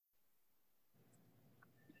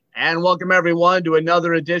And welcome everyone to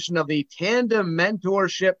another edition of the Tandem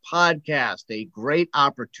Mentorship Podcast, a great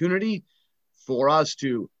opportunity for us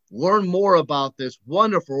to learn more about this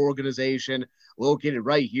wonderful organization located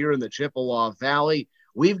right here in the Chippewa Valley.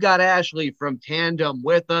 We've got Ashley from Tandem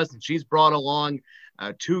with us, and she's brought along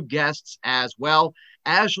two guests as well.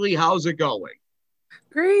 Ashley, how's it going?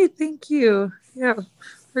 Great, thank you. Yeah,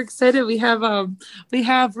 we're excited. We have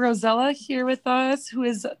Rosella here with us, who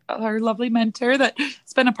is our lovely mentor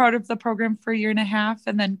that's been a part of the program for a year and a half,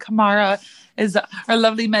 and then Kahmara is our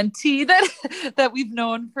lovely mentee that we've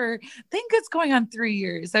known for, I think it's going on 3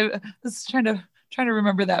 years. I was trying to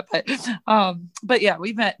remember that, but yeah,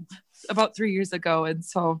 we met about 3 years ago, and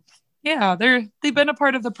so yeah, they've been a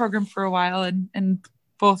part of the program for a while, and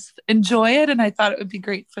both enjoy it, and I thought it would be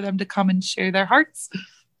great for them to come and share their hearts.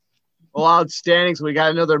 Well, outstanding. So we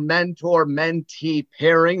got another mentor-mentee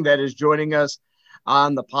pairing that is joining us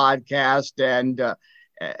on the podcast, and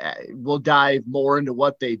we'll dive more into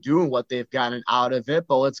what they do and what they've gotten out of it.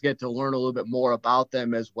 But let's get to learn a little bit more about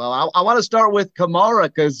them as well. I want to start with Kahmara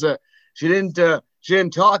because she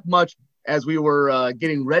didn't talk much as we were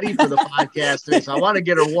getting ready for the podcast today. So I want to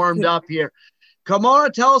get her warmed up here.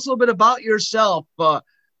 Kahmara, tell us a little bit about yourself.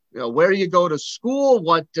 Where you go to school,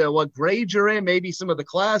 what grade you're in, maybe some of the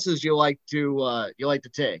classes you like to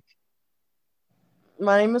take.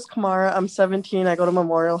 My name is Kahmara. I'm 17. I go to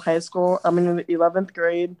Memorial High School. I'm in the 11th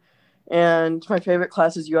grade, and my favorite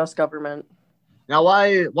class is U.S. Government. Now, why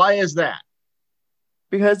is that?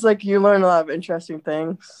 Because you learn a lot of interesting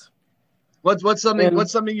things. What's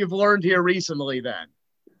something you've learned here recently then?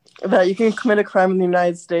 That you can commit a crime in the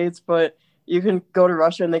United States, but you can go to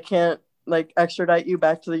Russia and they can't extradite you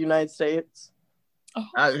back to the United States.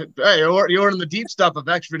 You're in the deep stuff of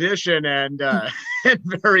extradition and and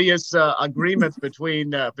various agreements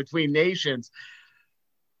between nations.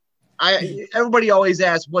 Everybody always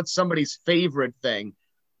asks what's somebody's favorite thing.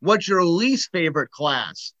 What's your least favorite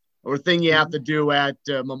class or thing you have to do at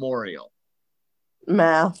Memorial?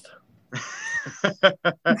 Math.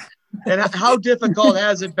 And how difficult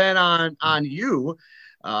has it been on you?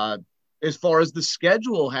 As far as the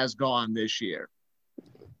schedule has gone this year?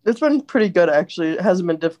 It's been pretty good, actually. It hasn't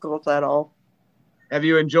been difficult at all. Have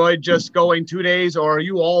you enjoyed just going 2 days, or are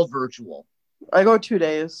you all virtual? I go 2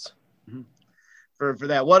 days. Mm-hmm. For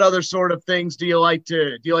that, what other sort of things do you like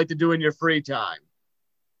to do in your free time?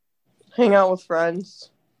 Hang out with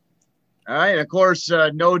friends. All right, and of course,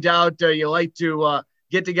 no doubt you like to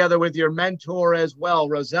get together with your mentor as well.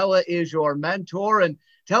 Rosella is your mentor, and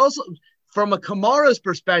tell us, from a Kahmara's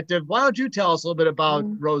perspective, why don't you tell us a little bit about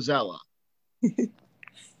Rosella?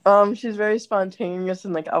 She's very spontaneous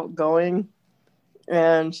and outgoing,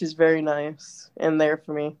 and she's very nice and there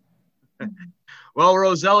for me. Well,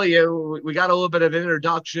 Rosella, we got a little bit of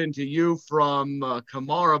introduction to you from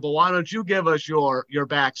Kahmara, but why don't you give us your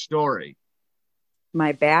backstory?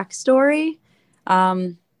 My backstory?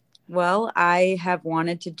 Well, I have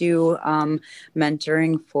wanted to do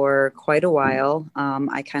mentoring for quite a while.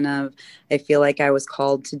 I feel like I was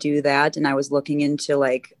called to do that, and I was looking into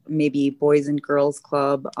maybe Boys and Girls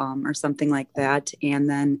Club or something like that. And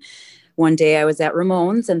then one day I was at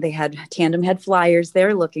Ramone's, and Tandem had flyers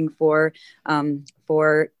there looking for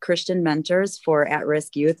Christian mentors for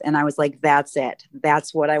at-risk youth. And I was like, that's it.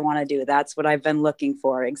 That's what I want to do. That's what I've been looking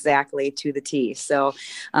for, exactly to the T. So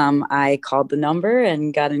I called the number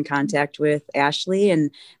and got in contact with Ashley,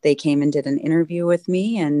 and they came and did an interview with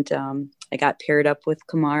me, and I got paired up with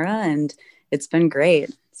Kahmara, and it's been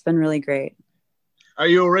great. It's been really great. Are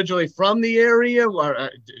you originally from the area? Or,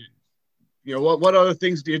 what other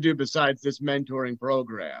things do you do besides this mentoring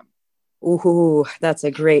program? Ooh, that's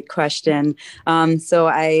a great question. So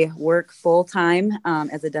I work full-time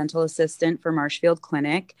as a dental assistant for Marshfield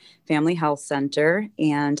Clinic Family Health Center,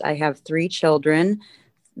 and I have 3 children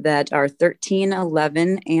that are 13,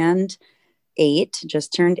 11, and 8,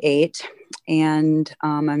 just turned 8. And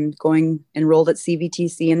I'm enrolled at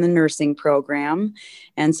CVTC in the nursing program.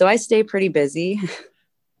 And so I stay pretty busy.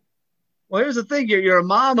 Well, here's the thing. You're a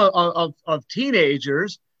mom of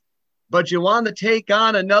teenagers, but you want to take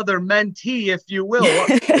on another mentee, if you will.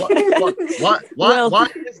 Why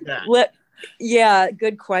is that? Yeah,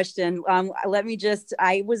 good question.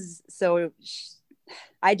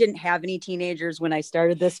 I didn't have any teenagers when I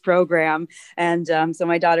started this program. And so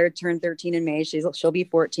my daughter turned 13 in May. She'll be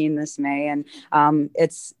 14 this May. And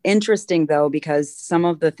it's interesting, though, because some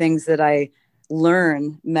of the things that I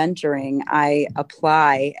learn mentoring, I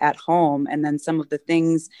apply at home. And then some of the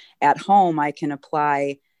things at home I can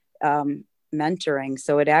apply mentoring.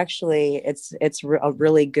 So it's a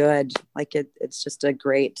really good, it's just a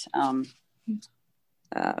great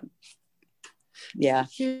yeah,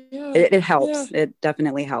 Yeah. it helps. It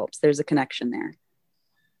definitely helps. There's a connection there.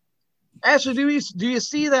 Ashley, do you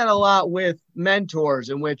see that a lot with mentors,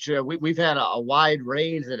 in which we've had a wide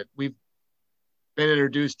range that we've been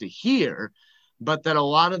introduced to here, but that a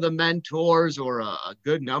lot of the mentors, or a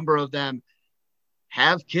good number of them,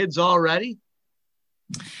 have kids already?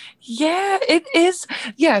 Yeah, it is.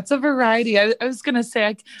 Yeah, it's a variety. I was going to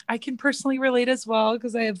say, I can personally relate as well,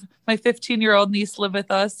 because I have my 15-year-old niece live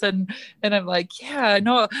with us, and I'm like, yeah,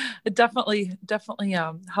 no, it definitely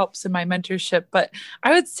helps in my mentorship. But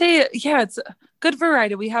I would say, yeah, it's a good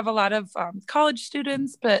variety. We have a lot of college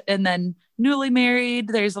students, and then newly married.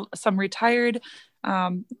 There's some retired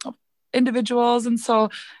um, individuals. And so,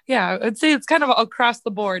 yeah, I'd say it's kind of across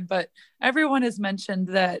the board, but everyone has mentioned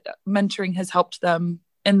that mentoring has helped them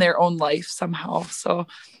in their own life somehow. So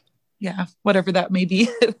yeah, whatever that may be.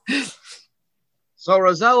 So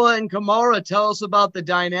Rosella and Kahmara, tell us about the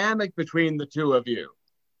dynamic between the two of you.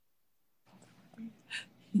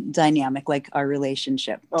 Dynamic, like our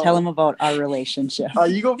relationship. Tell them about our relationship.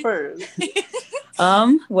 You go first.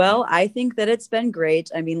 Well, I think that it's been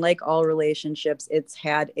great. I mean, like all relationships, it's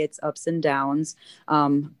had its ups and downs.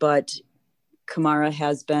 But Kahmara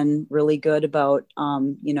has been really good about,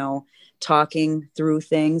 talking through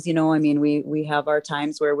things. I mean, we have our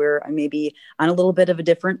times where we're maybe on a little bit of a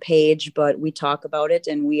different page, but we talk about it,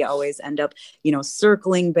 and we always end up,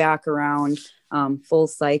 circling back around, full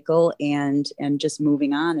cycle, and just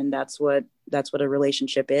moving on. And that's what a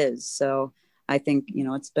relationship is. So I think,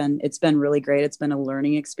 it's been really great. It's been a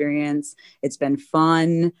learning experience. It's been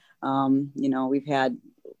fun. We've had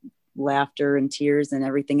laughter and tears and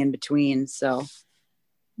everything in between. So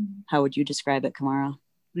how would you describe it, Kahmara?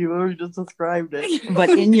 You already just described it. But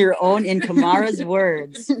in Kahmara's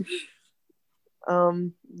words.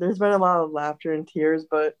 There's been a lot of laughter and tears,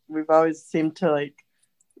 but we've always seemed to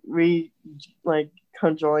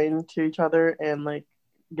conjoin to each other and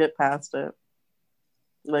get past it,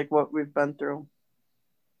 what we've been through.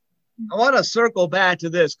 I want to circle back to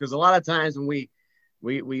this, because a lot of times when we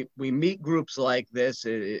meet groups like this,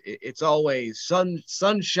 it's always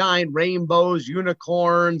sunshine, rainbows,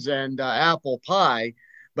 unicorns, and apple pie.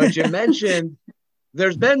 But you mentioned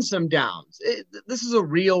there's been some downs. This is a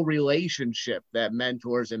real relationship that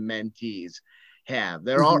mentors and mentees have.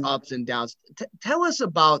 There are ups and downs. Tell us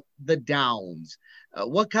about the downs.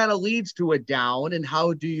 What kind of leads to a down, and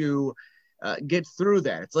how do you get through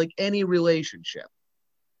that? It's like any relationship.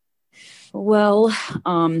 Well,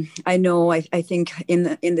 I know. I think in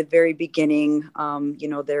the very beginning,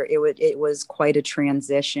 it was quite a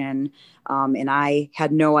transition, and I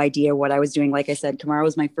had no idea what I was doing. Like I said, Kahmara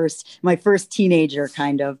was my first teenager,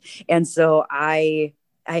 kind of, and so I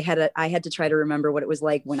had to try to remember what it was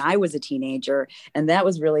like when I was a teenager, and that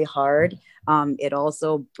was really hard. It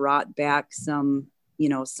also brought back some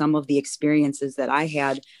of the experiences that I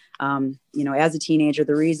had. As a teenager,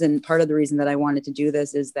 part of the reason that I wanted to do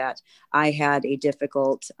this is that I had a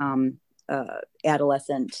difficult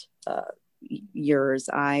adolescent years.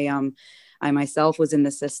 I myself was in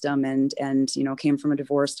the system and came from a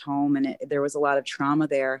divorced home, and there was a lot of trauma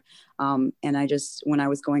there. And when I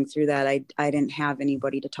was going through that, I didn't have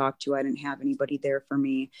anybody to talk to. I didn't have anybody there for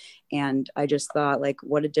me. And I just thought,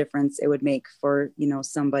 what a difference it would make for,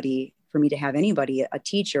 somebody, for me to have anybody, a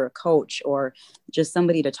teacher, a coach, or just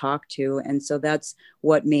somebody to talk to. And so that's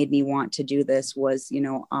what made me want to do this, was,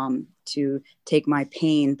 to take my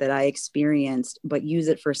pain that I experienced, but use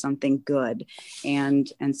it for something good.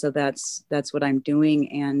 And so that's what I'm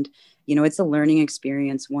doing. And, it's a learning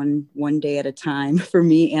experience, one day at a time for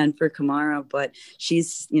me and for Kahmara, but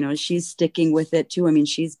she's sticking with it too. I mean,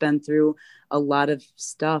 she's been through a lot of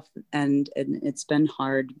stuff, and it's been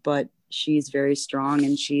hard, but she's very strong,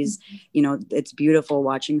 and she's, it's beautiful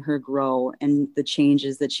watching her grow and the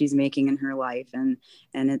changes that she's making in her life. And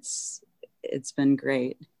it's been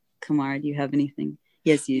great. Kahmara, do you have anything?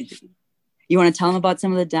 Yes, you do. You want to tell them about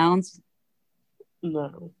some of the downs?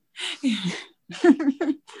 No.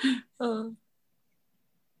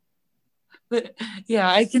 But yeah,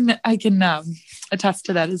 I can attest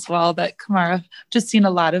to that as well, that Kahmara just seen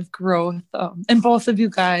a lot of growth in both of you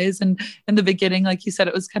guys. And in the beginning, like you said,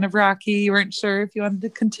 it was kind of rocky. You weren't sure if you wanted to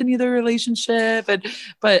continue the relationship,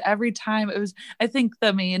 but every time it was, I think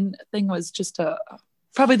the main thing was just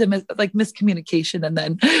probably the miscommunication, and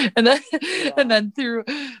then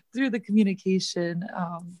through the communication,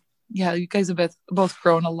 you guys have both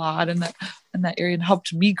grown a lot in that area, and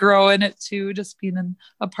helped me grow in it too, just being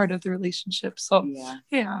a part of the relationship. So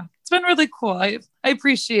yeah, it's been really cool. I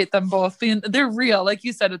appreciate them both they're real. Like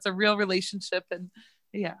you said, it's a real relationship, and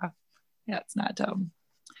yeah, it's not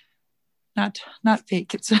not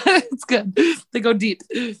fake. It's good. They go deep.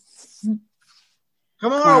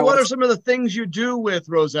 Kahmara, what are some of the things you do with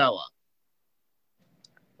Rosella?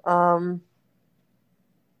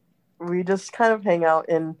 We just kind of hang out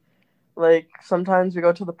in, like, sometimes we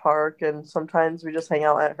go to the park and sometimes we just hang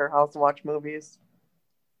out at her house and watch movies.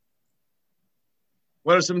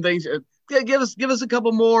 What are some things? Give us a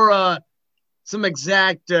couple more, some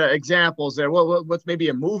exact examples there. What's maybe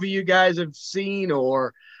a movie you guys have seen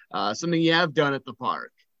or something you have done at the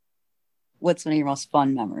park? What's one of your most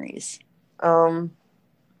fun memories? Us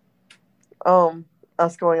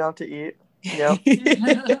going out to eat. Yep.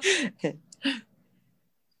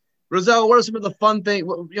 Rosella, what are some of the fun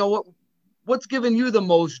things? What's given you the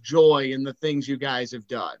most joy in the things you guys have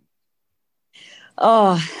done?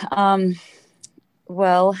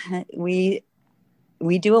 Well, we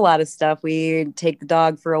do a lot of stuff. We take the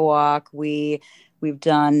dog for a walk. We've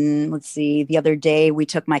done, let's see, the other day we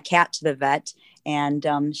took my cat to the vet,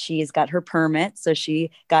 and she's got her permit, so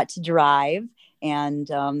she got to drive. And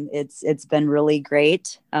it's been really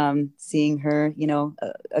great seeing her,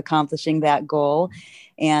 accomplishing that goal.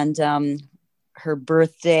 And her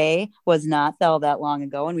birthday was not that long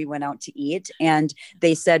ago, and we went out to eat. And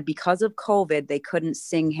they said because of COVID, they couldn't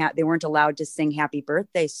sing. They weren't allowed to sing "Happy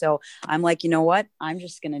Birthday." So I'm like, you know what? I'm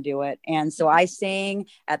just gonna do it. And so I sang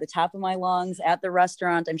at the top of my lungs at the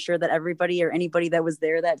restaurant. I'm sure that everybody or anybody that was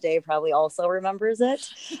there that day probably also remembers it.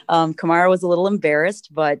 Kahmara was a little embarrassed,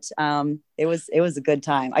 but it was a good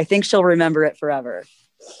time. I think she'll remember it forever.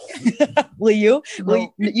 Will you?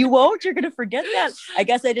 No. You won't? You're gonna forget that. I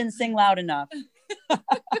guess I didn't sing loud enough.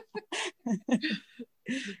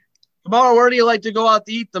 Kahmara, where do you like to go out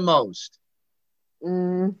to eat the most?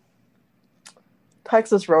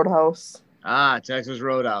 Texas Roadhouse. Texas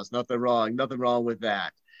Roadhouse. Nothing wrong with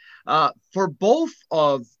that. For both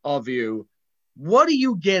of you, what do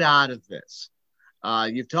you get out of this?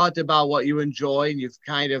 You've talked about what you enjoy, and you've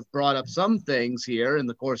kind of brought up some things here in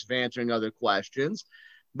the course of answering other questions.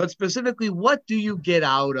 But specifically, what do you get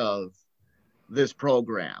out of this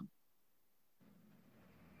program?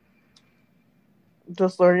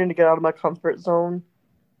 Just learning to get out of my comfort zone.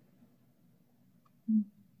 And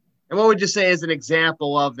what would you say is an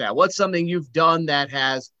example of that? What's something you've done that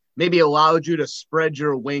has maybe allowed you to spread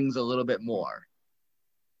your wings a little bit more?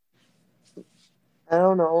 I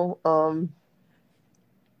don't know.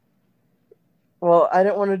 Well, I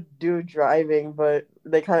didn't want to do driving, but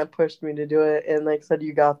they kind of pushed me to do it and like said,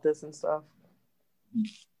 you got this and stuff.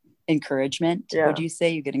 Encouragement. Yeah. Would you say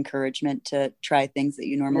you get encouragement to try things that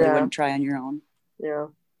you normally wouldn't try on your own? Yeah.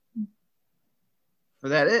 For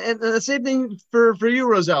that. And the same thing for you,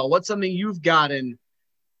 Roselle. What's something you've gotten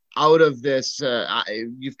out of this?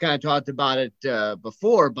 You've kind of talked about it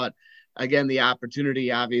before, but again, the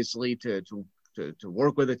opportunity obviously to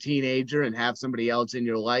work with a teenager and have somebody else in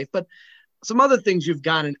your life, but some other things you've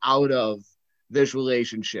gotten out of this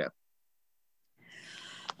relationship.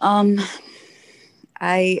 I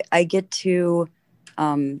get to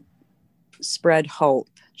spread hope,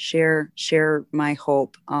 share my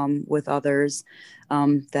hope with others,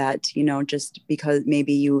 that, just because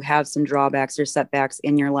maybe you have some drawbacks or setbacks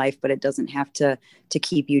in your life, but it doesn't have to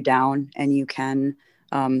keep you down, and you can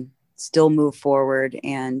still move forward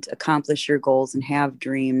and accomplish your goals and have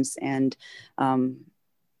dreams. And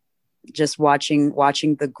just watching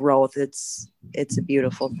the growth, it's a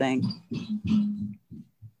beautiful thing.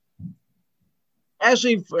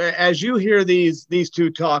 Ashley, as you hear these two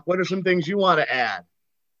talk, what are some things you want to add?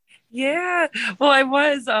 Yeah, well, I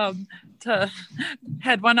was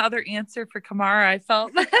had one other answer for Kahmara. I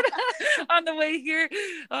felt that on the way here,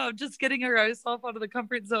 just getting herself out of the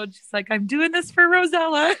comfort zone. She's like, I'm doing this for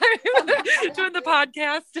Rosella, doing the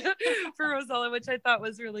podcast for Rosella, which I thought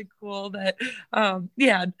was really cool. That,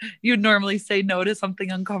 you'd normally say no to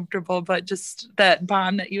something uncomfortable, but just that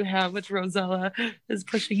bond that you have with Rosella is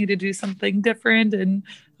pushing you to do something different. And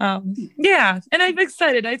and I'm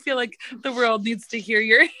excited. I feel like the world needs to hear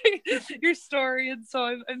your story, and so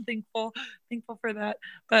I'm thankful for that.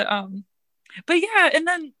 But yeah, and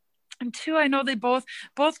then too, I know they both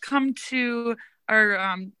come to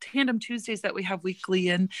our Tandem Tuesdays that we have weekly,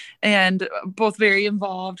 and both very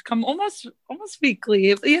involved, come almost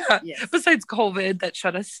weekly. Yeah. Yes. Besides COVID that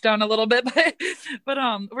shut us down a little bit, but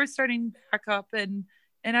we're starting back up, and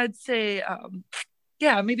I'd say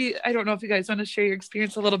maybe, I don't know if you guys want to share your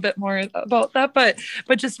experience a little bit more about that, but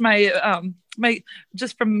just my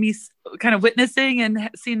just from me kind of witnessing and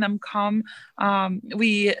seeing them come,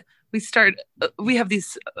 we we have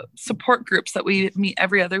these support groups that we meet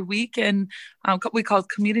every other week, and we call it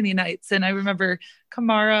community nights. And I remember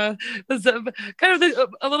Kahmara was kind of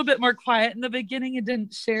a little bit more quiet in the beginning and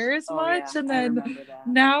didn't share as much. Yeah, and then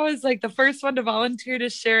now is like the first one to volunteer to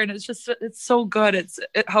share. And it's so good.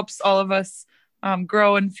 It helps all of us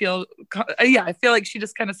grow and feel, I feel like she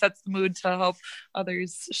just kind of sets the mood to help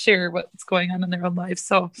others share what's going on in their own life.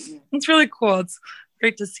 So it's really cool. It's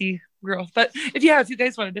great to see growth. But if you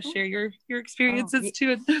guys wanted to share your experiences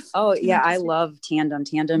too. Oh yeah, I love Tandem.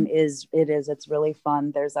 It's really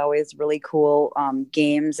fun. There's always really cool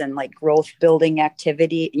games and like growth building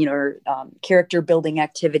activity, character building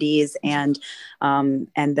activities, and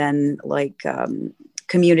then like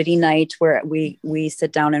community night where we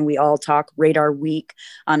sit down and we all rate our week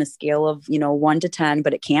on a scale of 1 to 10,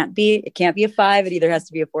 but it can't be a 5. It either has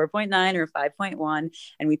to be a 4.9 or a 5.1,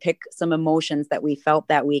 and we pick some emotions that we felt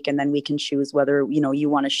that week, and then we can choose whether you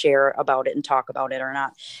want to share about it and talk about it or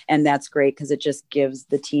not. And that's great because it just gives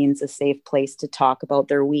the teens a safe place to talk about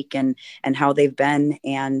their week and how they've been,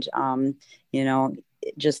 and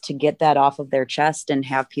just to get that off of their chest and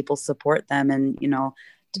have people support them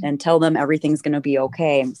and tell them everything's going to be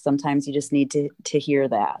okay. Sometimes you just need to hear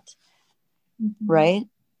that. Right?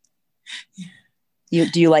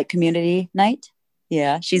 Do you like community night?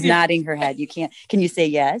 Yeah. She's nodding her head. Can you say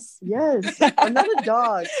yes? Yes. I'm not a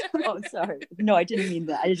dog. Oh, sorry. No, I didn't mean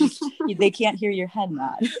that. They can't hear your head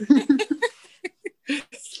nod.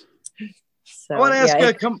 So, I want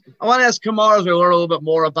to ask Kahmara as we learn a little bit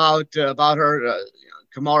more about her.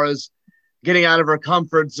 Kahmara's getting out of her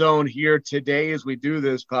comfort zone here today as we do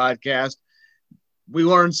this podcast. We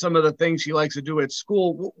learned some of the things she likes to do at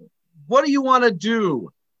school. What do you want to do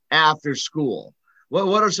after school?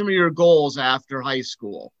 What are some of your goals after high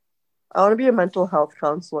school? I want to be a mental health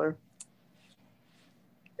counselor.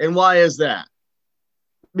 And why is that?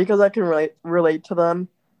 Because I can relate to them.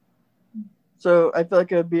 So I feel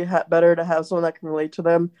like it would be better to have someone that can relate to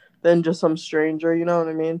them than just some stranger, you know what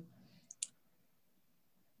I mean?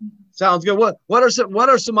 Sounds good. What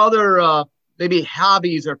are some other maybe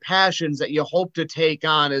hobbies or passions that you hope to take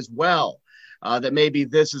on as well, that maybe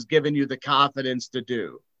this has given you the confidence to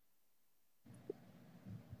do?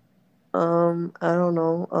 I don't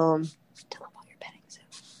know. Tell them about your petting zoo.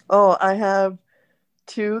 Oh, I have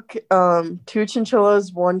two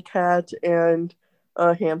chinchillas, 1 cat, and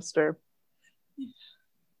a hamster.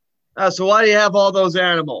 So why do you have all those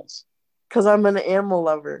animals? Because I'm an animal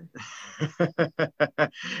lover.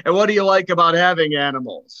 And what do you like about having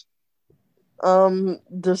animals?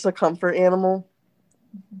 Just a comfort animal.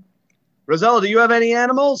 Rosella, do you have any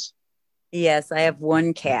animals? Yes, I have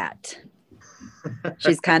 1 cat.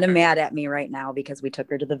 She's kind of mad at me right now because we took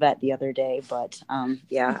her to the vet the other day, but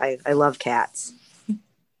I love cats.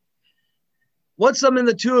 What's something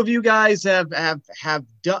the two of you guys have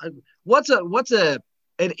done? What's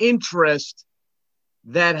an interest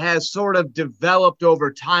that has sort of developed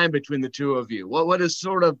over time between the two of you? What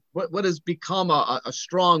has become a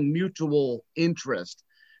strong mutual interest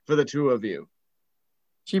for the two of you?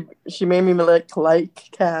 She made me like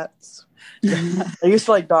cats. I used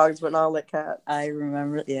to like dogs, but now I like cats. I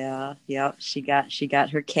remember. Yeah. Yep. She got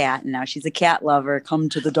her cat, and now she's a cat lover. Come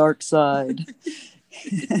to the dark side.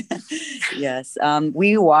 Yes.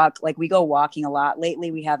 We go walking a lot.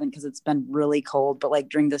 Lately we haven't because it's been really cold, but like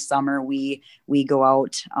during the summer we go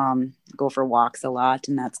out, go for walks a lot,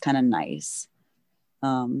 and that's kind of nice.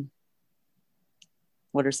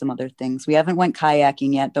 What are some other things? We haven't went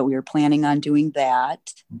kayaking yet, but we were planning on doing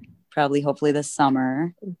that hopefully this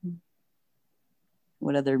summer. Mm-hmm.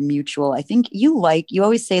 What other mutual? I think you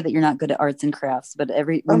always say that you're not good at arts and crafts, but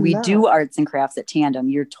when we do arts and crafts at Tandem,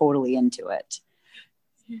 you're totally into it.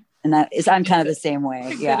 And I'm kind of the same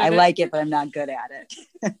way. Yeah, I like it, but I'm not good at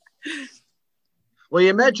it. Well,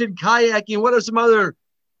 you mentioned kayaking. What are some other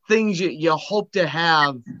things you hope to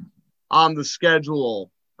have on the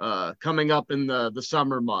schedule coming up in the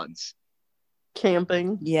summer months?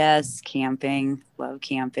 Camping. Yes, camping. Love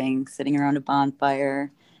camping. Sitting around a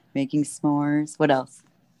bonfire, making s'mores. What else?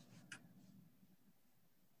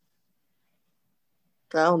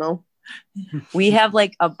 I don't know. We have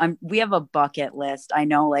a bucket list. I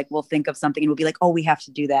know, like we'll think of something and we'll be like, oh, we have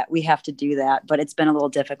to do that. We have to do that. But it's been a little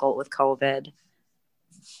difficult with COVID.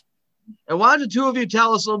 And why don't the two of you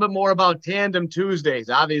tell us a little bit more about Tandem Tuesdays?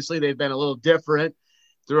 Obviously, they've been a little different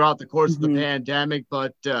throughout the course of the pandemic,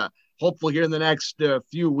 but hopefully here in the next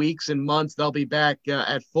few weeks and months, they'll be back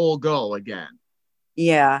at full go again.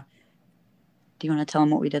 Yeah. Do you want to tell them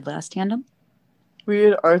what we did last Tandem? We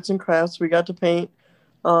did arts and crafts. We got to paint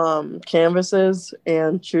canvases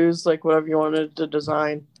and choose like whatever you wanted to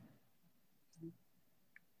design.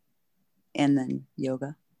 And then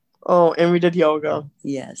yoga. Oh, and we did yoga.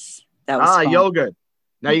 Yes. That was fun. Yoga.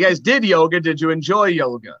 Now you guys did yoga. Did you enjoy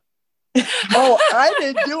yoga? Oh, I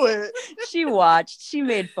didn't do it. She watched. She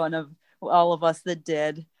made fun of all of us that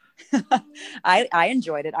did. I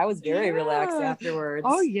enjoyed it. I was very relaxed afterwards.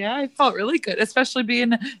 Oh yeah, I felt really good, especially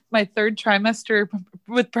being my third trimester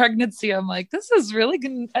with pregnancy. I'm like, this is really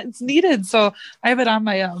good. It's needed. So I have it on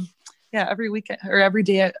my every weekend or every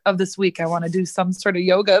day of this week. I want to do some sort of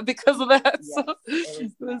yoga because of that. Yes, so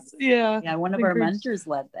it was nice. yeah, one of our mentors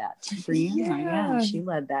led that. Brianna, yeah, she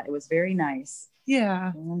led that. It was very nice.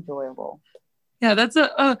 Yeah, very enjoyable. Yeah, that's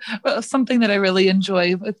something that I really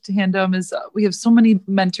enjoy with Tandem is we have so many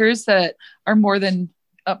mentors that are more than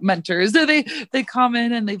mentors. They come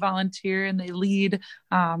in and they volunteer and they lead.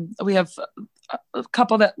 We have a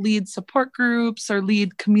couple that lead support groups or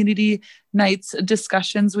lead community nights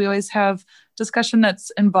discussions. We always have discussion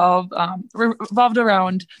that's revolved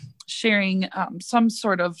around sharing some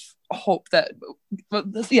sort of hope that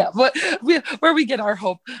where we get our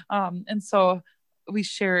hope. And so we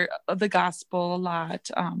share the gospel a lot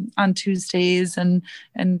on Tuesdays and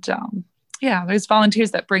there's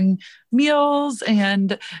volunteers that bring meals,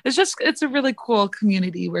 and it's a really cool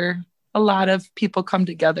community where a lot of people come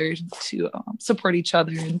together to support each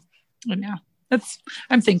other. And yeah,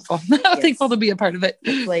 I'm thankful. I'm thankful to be a part of it.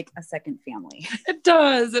 It's like a second family. It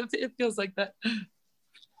does. It feels like that.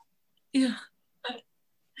 Yeah.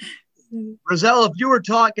 Rosella, if you were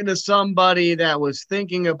talking to somebody that was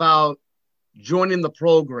thinking about joining the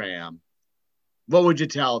program, what would you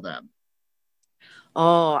tell them?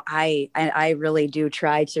 Oh, I really do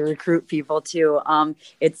try to recruit people too.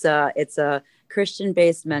 It's a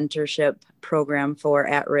Christian-based mentorship program for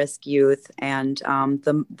at-risk youth, and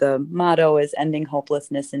the motto is ending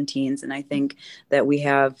hopelessness in teens. And I think that we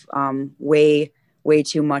have way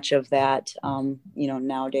too much of that,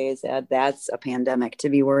 nowadays. That's a pandemic to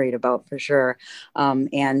be worried about for sure.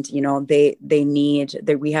 And,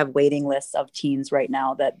 we have waiting lists of teens right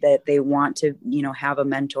now that they want to, have a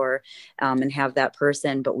mentor and have that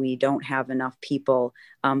person, but we don't have enough people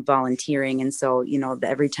volunteering. And so,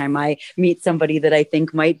 every time I meet somebody that I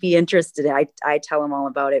think might be interested, I tell them all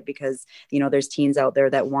about it because, there's teens out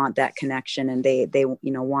there that want that connection and they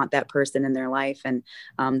want that person in their life and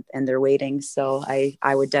they're waiting. So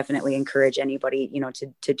I would definitely encourage anybody,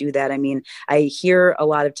 to do that. I mean, I hear a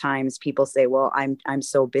lot of times people say, well, I'm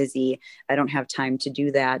so busy, I don't have time to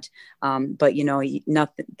do that. But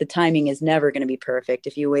the timing is never going to be perfect.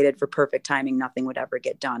 If you waited for perfect timing, nothing would ever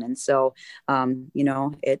get done. And so,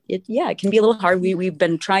 it can be a little hard. We've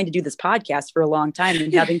been trying to do this podcast for a long time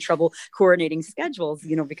and having trouble coordinating schedules,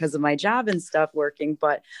 because of my job and stuff working,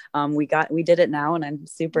 but we did it now and I'm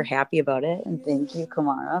super happy about it. And thank you,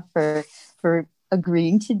 Kahmara, for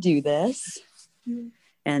agreeing to do this.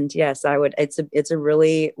 And yes, I would, it's a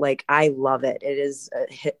really, I love it. It is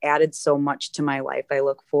added so much to my life. I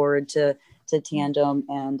look forward to Tandem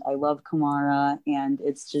and I love Kahmara, and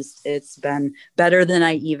it's been better than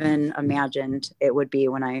I even imagined it would be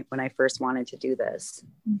when I first wanted to do this.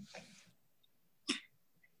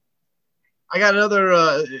 I got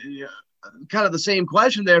another kind of the same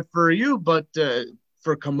question there for you, but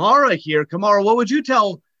for Kahmara here. Kahmara, what would you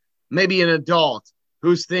tell maybe an adult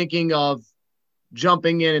who's thinking of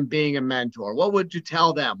jumping in and being a mentor? What would you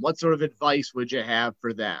tell them? What sort of advice would you have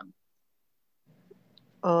for them?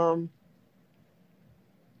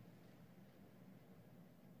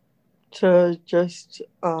 To just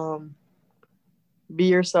be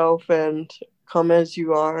yourself and come as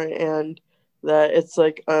you are, and that it's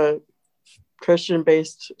like a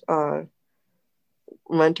Christian-based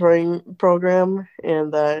mentoring program,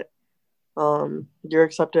 and that you're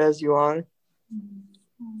accepted as you are.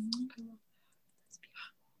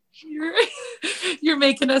 You're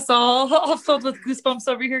making us all filled with goosebumps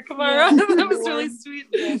over here, Kahmara. Yeah, that was really sweet.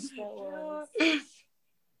 Yes, that was.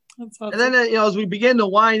 That's awesome. And then, as we begin to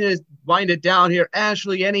wind it down here,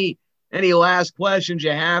 Ashley, any last questions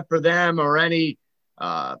you have for them, or any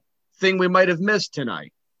thing we might have missed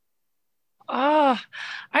tonight? I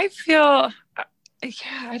feel,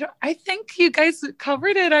 I think you guys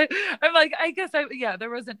covered it. I'm like, I guess there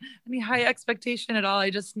wasn't any high expectation at all. I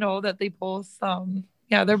just know that they both,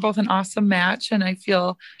 they're both an awesome match, and I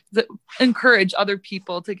feel that encourage other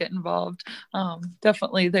people to get involved.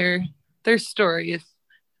 Definitely their story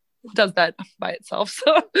does that by itself.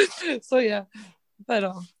 So yeah, but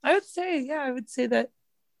I would say that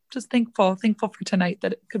just thankful for tonight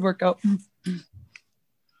that it could work out.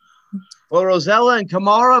 Well, Rosella and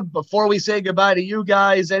Kahmara, before we say goodbye to you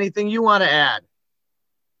guys, anything you want to add?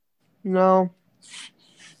 No.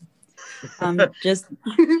 Just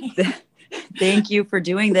thank you for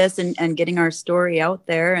doing this and getting our story out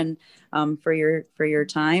there, and for your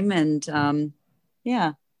time. And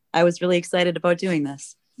yeah, I was really excited about doing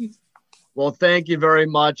this. Well, thank you very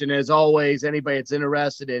much. And as always, anybody that's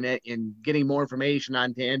interested in getting more information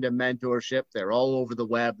on Tandem Mentorship, they're all over the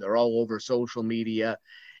web. They're all over social media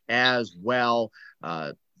as well.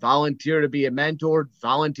 Volunteer to be a mentor,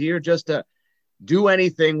 volunteer just to do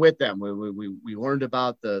anything with them. We learned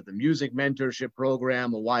about the music mentorship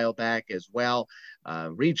program a while back as well.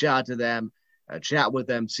 Reach out to them, chat with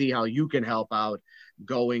them, see how you can help out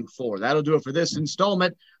going forward. That'll do it for this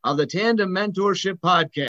installment of the Tandem Mentorship Podcast.